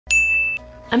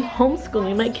I'm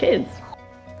homeschooling my kids.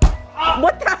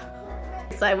 What the?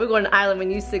 Like, we're going to Ireland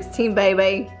when you're 16,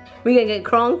 baby. We gonna get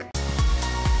crunk?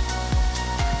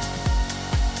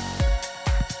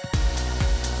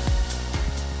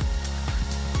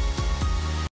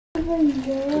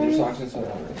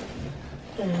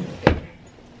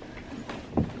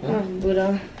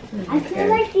 Buddha. I feel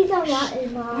like these are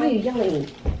rotten, Mom. Why are you yelling?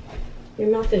 Your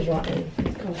mouth is rotten.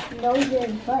 Let's go. No, your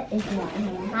butt is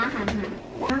rotten. Ha ha ha.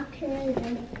 Okay.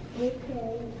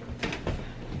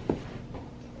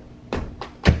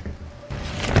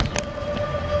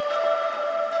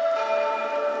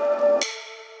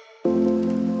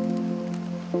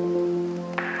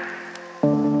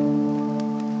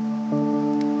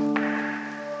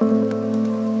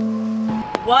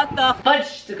 What the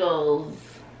fudgesticles?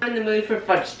 I'm in the mood for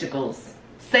fudgesticles.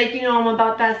 Say, you know I'm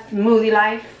about that smoothie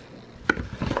life.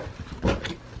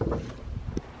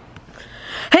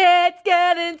 It's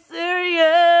getting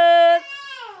serious.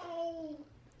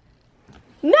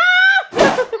 No!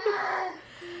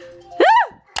 No!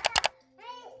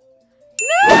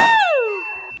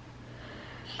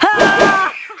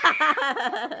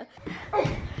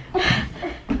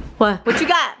 What? What you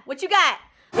got? What you got?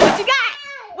 What you got?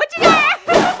 What you got?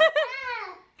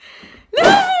 No!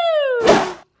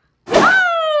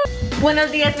 Oh!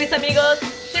 Buenos días, mis amigos.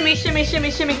 Shimmy, shimmy,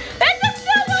 shimmy, shimmy. It's a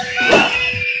silver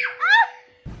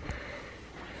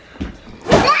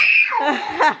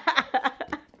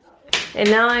And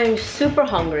now I'm super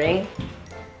hungry.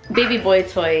 Baby boy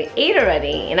toy ate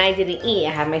already, and I didn't eat.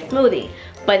 I had my smoothie.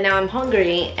 But now I'm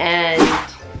hungry, and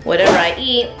whatever I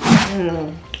eat,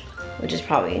 which is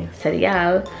probably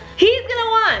cereal, he's gonna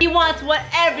want. He wants what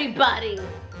everybody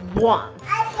wants.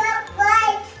 I want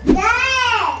that.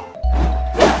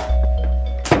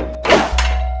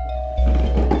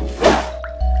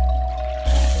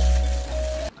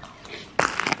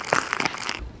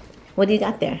 What do you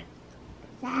got there?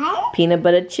 That? Peanut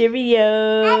butter Cheerios.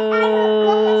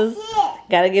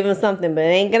 Gotta give him something, but it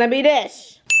ain't gonna be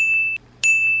this.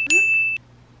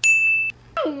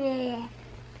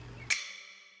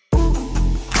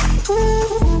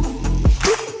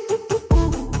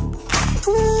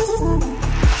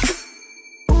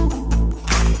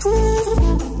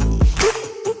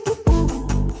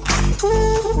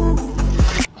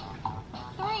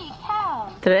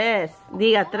 Tres.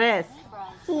 Diga tres.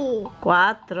 Sí.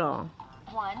 Cuatro.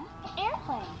 One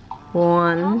airplane.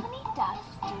 One. How many ducks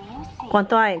do you see?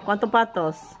 ¿Cuánto hay? ¿Cuántos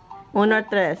patos? Uno o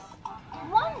tres.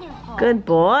 Wonderful. Good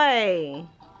boy.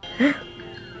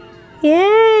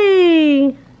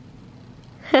 Yay.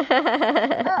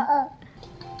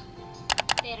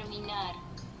 Terminar.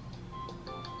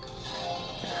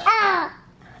 Ah.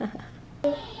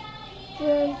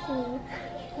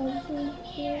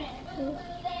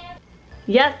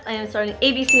 Yes, I am starting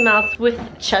ABC Mouse with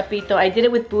Chapito. I did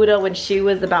it with Buddha when she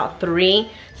was about 3.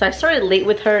 So I started late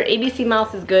with her. ABC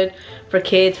Mouse is good for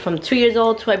kids from 2 years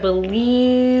old to, I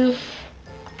believe,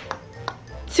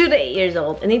 2 to 8 years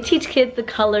old. And they teach kids the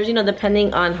colors, you know,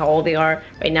 depending on how old they are.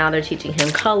 Right now they're teaching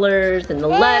him colors and the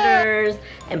letters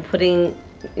and putting,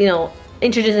 you know,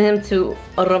 introducing him to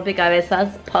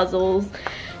rompecabezas, puzzles,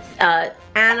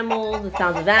 animals, the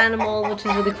sounds of animals, which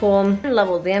is really cool.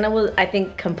 Levels. Ziana was, I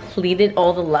think, completed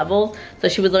all the levels. So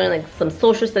she was learning like some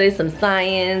social studies, some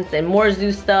science, and more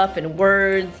zoo stuff and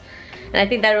words. And I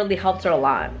think that really helped her a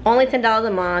lot. Only $10 a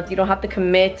month. You don't have to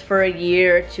commit for a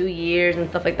year or 2 years and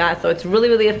stuff like that. So it's really,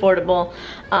 really affordable.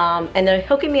 And they're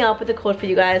hooking me up with a code for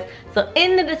you guys. So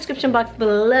in the description box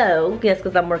below, yes,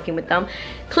 because I'm working with them,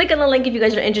 click on the link if you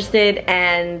guys are interested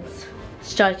and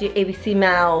start your ABC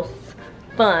Mouse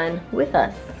fun with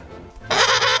us.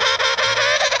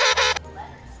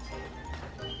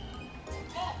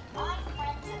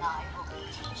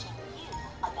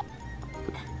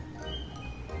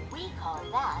 We call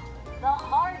that the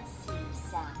hard C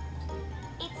sound.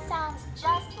 It sounds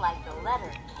just like the letter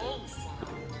K sound.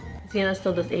 Ziana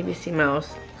still does ABC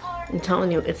Mouse. I'm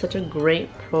telling you, it's such a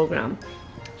great program.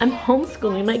 I'm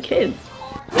homeschooling my kids.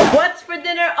 What's for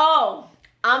dinner? Oh,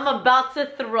 I'm about to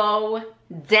throw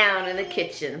down in the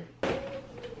kitchen.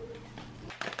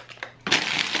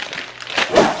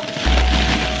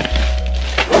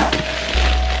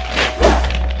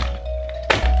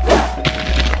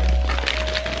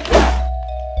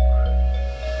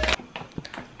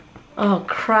 Oh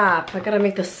crap, I gotta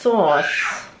make the sauce.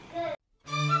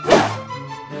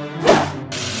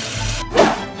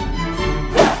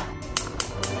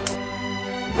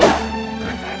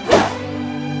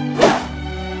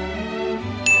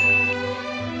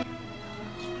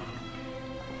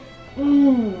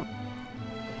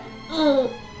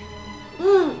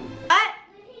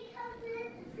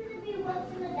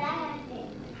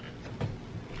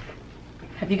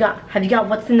 Have you got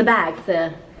what's in the bag,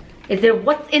 sir? Is there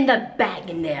what's in the bag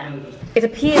in there? It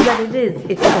appears that it is.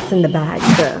 It's what's in the bag,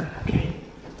 sir. Okay,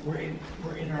 we're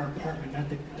in our apartment,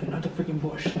 not the freaking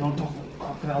bush. Don't talk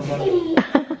about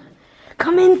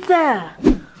Come in, sir.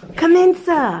 Come in,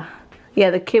 sir. Yeah,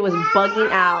 the kid was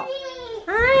bugging out.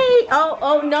 Hi.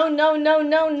 Oh,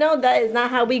 no. That is not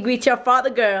how we greet your father,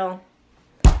 girl.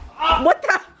 What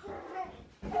the?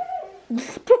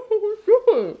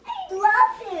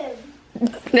 Love him.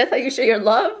 That's how you show your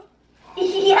love?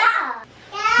 Yeah.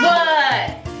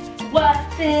 What?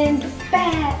 What's in the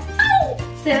bag? Oh!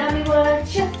 Tell me what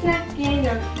you're snacking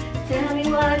on. Tell me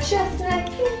what you're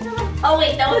snacking on. Oh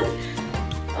wait, that was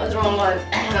the wrong one.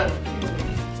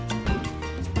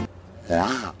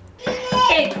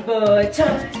 It's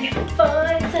BOYTOY,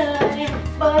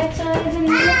 BOYTOY's in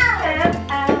the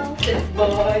house. It's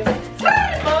BOYTOY.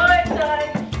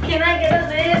 Can I get a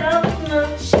little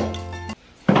smooch?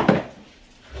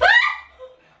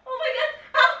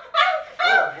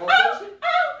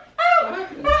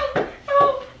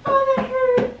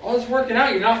 working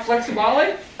out, you're not flexible?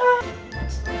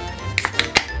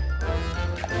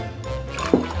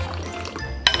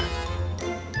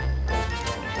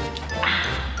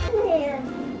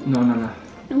 No.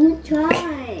 I'm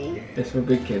trying. It's for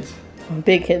big kids.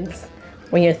 Big kids.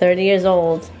 When you're 30 years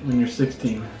old. When you're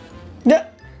 16. No.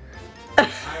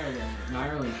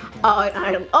 Ireland. Oh, in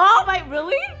Ireland. Oh, wait,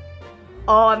 really?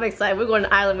 Oh, I'm excited. We're going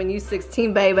to Ireland when you're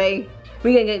 16, baby.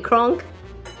 We gonna get crunk?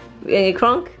 We gonna get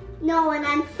crunk? No, when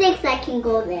I'm 6, I can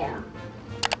go there.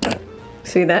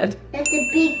 See that? That's a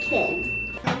big kid.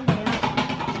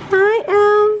 Hi,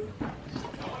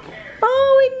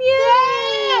 Oh, and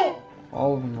yay!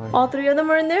 All of them are. All 3 of them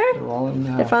are in there? They're all in the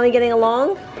house. They're finally getting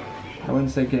along? I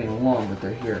wouldn't say getting along, but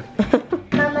they're here.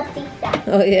 Mamacita.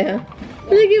 Oh, yeah.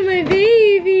 Look at my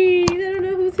babies. I don't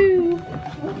know who's who.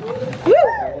 Woo!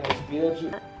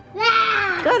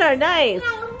 Good are nice.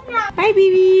 Hi,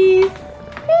 babies.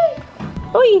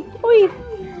 Oi, oi.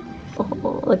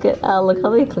 Oh, look at look how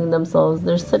they clean themselves.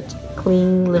 They're such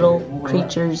clean little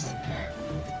creatures.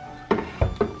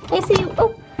 I see you.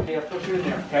 Oh. Hey, I'll push it in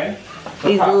there, okay?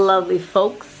 These lovely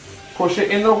folks. Push it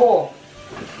in the hole.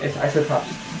 I said top.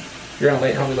 You're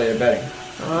gonna help me lay your bedding.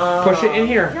 Push it in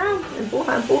here.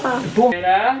 Empuja, empuja.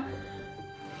 Mira.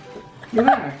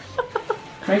 Relax.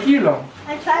 Tranquilo.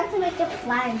 I tried to make a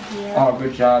flag here. Oh,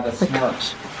 good job. That's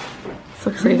smart. So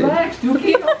excited. Relax,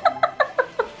 Dookie.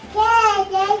 Yeah,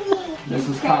 Daddy. This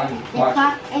is cotton.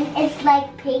 Watch. And it's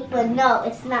like paper. No,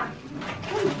 it's not.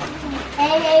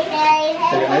 Hey.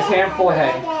 Take a nice handful of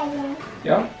hay.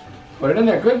 Yep. Put it in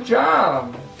there. Good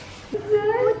job.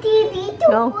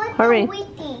 Go, hurry.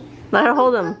 Let her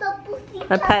hold him.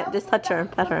 Just touch her.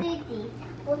 Pet her.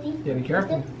 Yeah, be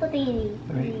careful.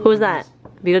 Who's that?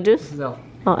 Beetlejuice? This is Elle.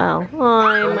 Oh, Elle. Oh,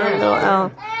 my little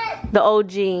Elle. The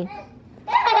OG.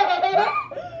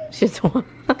 She's one.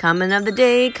 Coming of the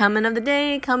day, coming of the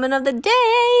day, coming of the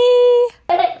day.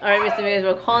 Alright, Mr. Amigos,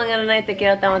 we're calling it a night to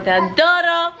get out with that.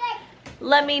 Dodo,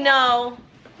 let me know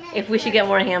if we should get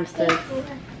more hamsters.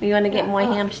 You want to get more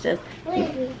hamsters?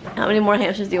 How many more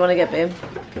hamsters do you want to get, babe?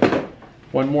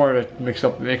 One more to mix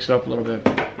it up a little bit.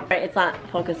 Alright, it's not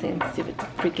focusing. Stupid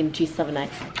freaking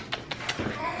G7X.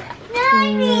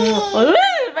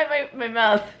 My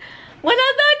mouth.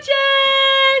 Buenas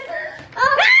noches!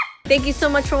 Thank you so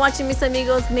much for watching, mis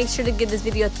amigos. Make sure to give this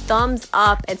video a thumbs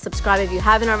up and subscribe if you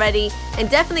haven't already. And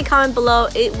definitely comment below.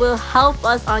 It will help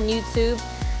us on YouTube.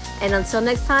 And until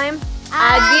next time,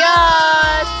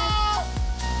 adios!